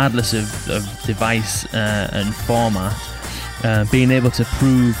 regardless of device and format. Being able to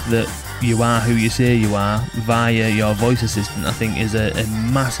prove that you are who you say you are via your voice assistant, I think, is a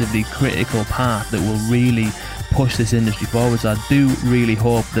massively critical part that will really push this industry forward. So I do really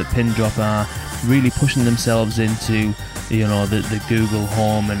hope that Pindrop are really pushing themselves into the Google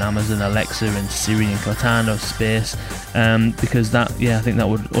Home and Amazon Alexa and Siri and Cortana space, because I think that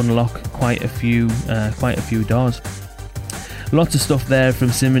would unlock quite a few doors. Lots of stuff there from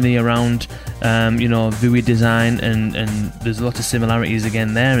Simony around VUI design, and there's lots of similarities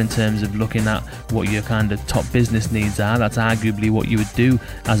again there in terms of looking at what your kind of top business needs are. That's arguably what you would do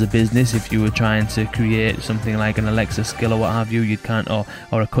as a business if you were trying to create something like an Alexa skill or what have you.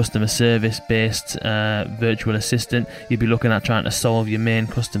 Or a customer service based virtual assistant. You'd be looking at trying to solve your main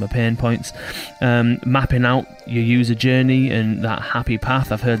customer pain points, mapping out your user journey and that happy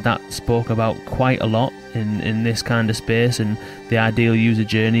path. I've heard that spoke about quite a lot in this kind of space, and the ideal user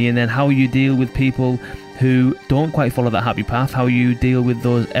journey, and then how you deal with people who don't quite follow that happy path, how you deal with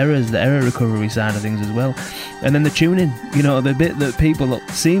those errors, the error recovery side of things as well. And then the tuning, the bit that people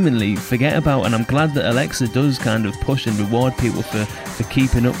seemingly forget about, and I'm glad that Alexa does kind of push and reward people for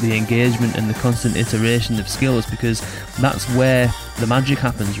keeping up the engagement and the constant iteration of skills, because that's where the magic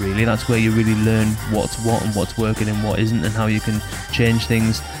happens, really. That's where you really learn what's what and what's working and what isn't, and how you can change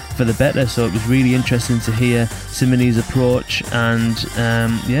things for the better. So it was really interesting to hear Simony's approach, and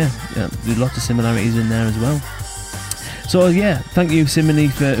there's lots of similarities in there as well. So thank you, Simony,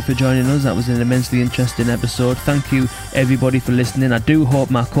 for joining us. That was an immensely interesting episode. Thank you everybody for listening. I do hope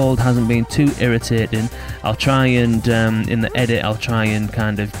my cold hasn't been too irritating. I'll try and in the edit I'll try and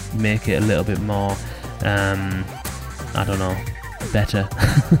kind of make it a little bit more better.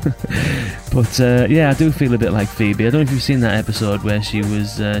 But I do feel a bit like Phoebe. I don't know if you've seen that episode where she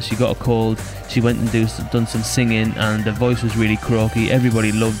got a cold, she went and done some singing, and the voice was really croaky.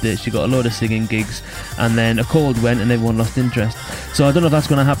 Everybody loved it. She got a load of singing gigs, and then a cold went and everyone lost interest. So I don't know if that's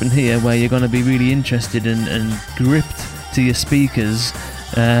going to happen here, where you're going to be really interested and gripped to your speakers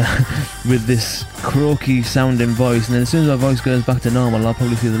with this croaky sounding voice, and then as soon as our voice goes back to normal, I'll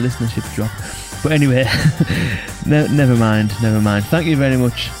probably feel the listenership drop. But anyway, never mind. Thank you very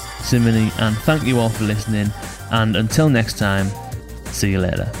much, Simony, and thank you all for listening, and until next time, see you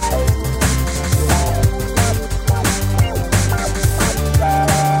later.